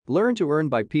Learn to Earn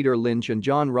by Peter Lynch and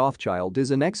John Rothschild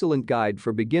is an excellent guide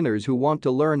for beginners who want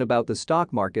to learn about the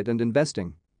stock market and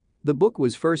investing. The book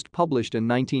was first published in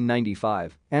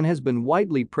 1995 and has been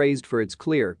widely praised for its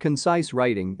clear, concise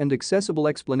writing and accessible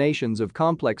explanations of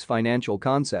complex financial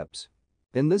concepts.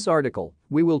 In this article,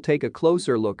 we will take a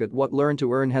closer look at what Learn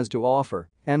to Earn has to offer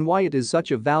and why it is such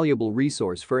a valuable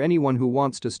resource for anyone who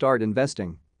wants to start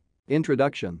investing.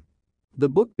 Introduction. The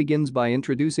book begins by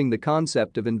introducing the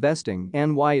concept of investing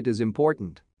and why it is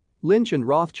important. Lynch and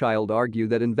Rothschild argue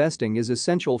that investing is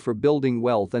essential for building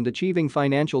wealth and achieving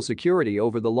financial security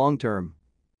over the long term.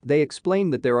 They explain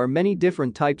that there are many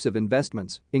different types of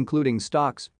investments, including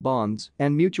stocks, bonds,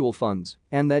 and mutual funds,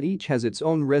 and that each has its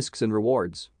own risks and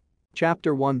rewards.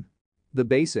 Chapter 1. The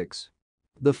Basics.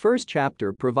 The first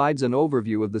chapter provides an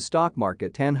overview of the stock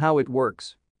market and how it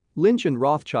works. Lynch and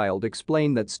Rothschild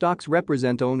explain that stocks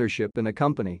represent ownership in a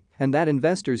company and that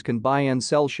investors can buy and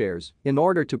sell shares in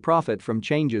order to profit from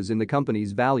changes in the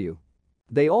company's value.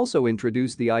 They also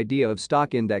introduce the idea of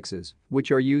stock indexes,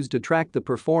 which are used to track the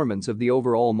performance of the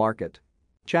overall market.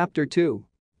 Chapter 2.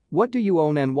 What do you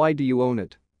own and why do you own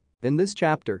it? In this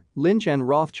chapter, Lynch and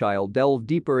Rothschild delve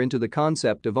deeper into the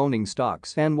concept of owning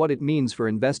stocks and what it means for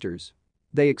investors.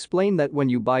 They explain that when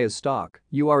you buy a stock,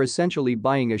 you are essentially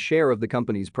buying a share of the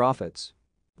company's profits.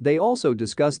 They also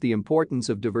discuss the importance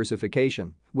of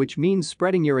diversification, which means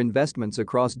spreading your investments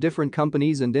across different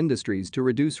companies and industries to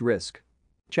reduce risk.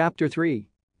 Chapter 3.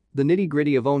 The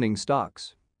nitty-gritty of owning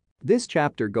stocks. This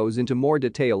chapter goes into more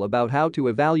detail about how to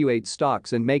evaluate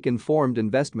stocks and make informed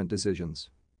investment decisions.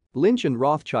 Lynch and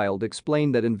Rothschild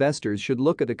explain that investors should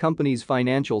look at a company's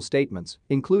financial statements,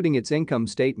 including its income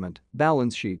statement,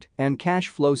 balance sheet, and cash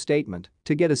flow statement,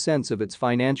 to get a sense of its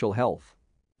financial health.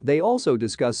 They also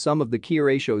discuss some of the key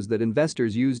ratios that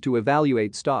investors use to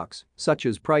evaluate stocks, such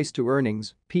as price to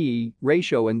earnings, PE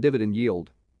ratio, and dividend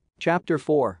yield. Chapter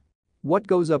 4. What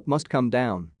goes up must come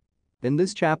down. In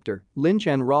this chapter, Lynch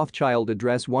and Rothschild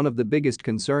address one of the biggest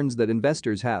concerns that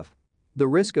investors have: the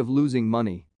risk of losing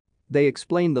money. They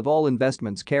explain that all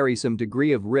investments carry some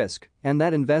degree of risk and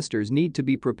that investors need to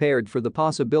be prepared for the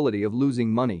possibility of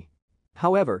losing money.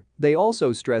 However, they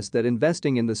also stress that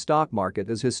investing in the stock market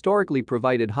has historically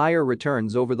provided higher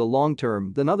returns over the long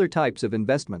term than other types of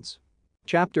investments.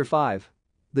 Chapter 5.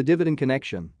 The dividend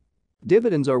connection.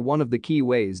 Dividends are one of the key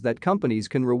ways that companies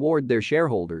can reward their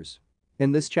shareholders.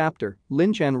 In this chapter,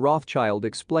 Lynch and Rothschild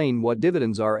explain what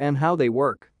dividends are and how they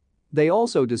work. They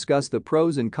also discuss the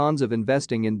pros and cons of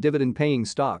investing in dividend-paying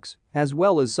stocks, as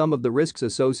well as some of the risks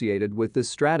associated with this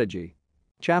strategy.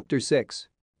 Chapter 6.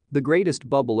 The greatest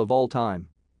bubble of all time.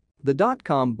 The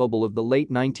dot-com bubble of the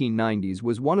late 1990s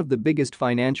was one of the biggest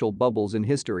financial bubbles in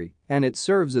history, and it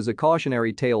serves as a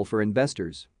cautionary tale for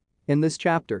investors. In this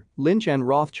chapter, Lynch and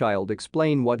Rothschild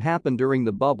explain what happened during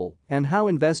the bubble and how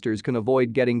investors can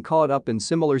avoid getting caught up in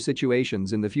similar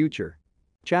situations in the future.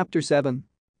 Chapter 7.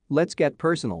 Let's get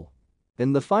personal.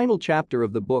 In the final chapter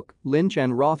of the book, Lynch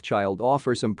and Rothschild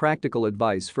offer some practical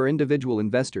advice for individual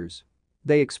investors.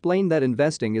 They explain that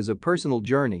investing is a personal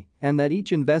journey and that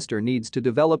each investor needs to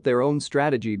develop their own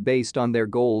strategy based on their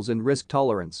goals and risk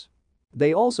tolerance.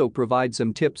 They also provide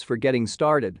some tips for getting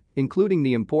started, including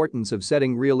the importance of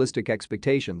setting realistic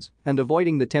expectations and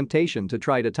avoiding the temptation to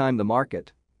try to time the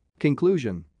market.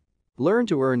 Conclusion. Learn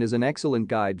to Earn is an excellent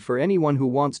guide for anyone who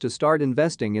wants to start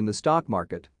investing in the stock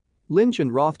market. Lynch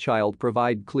and Rothschild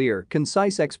provide clear,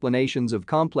 concise explanations of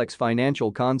complex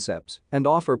financial concepts and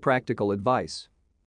offer practical advice.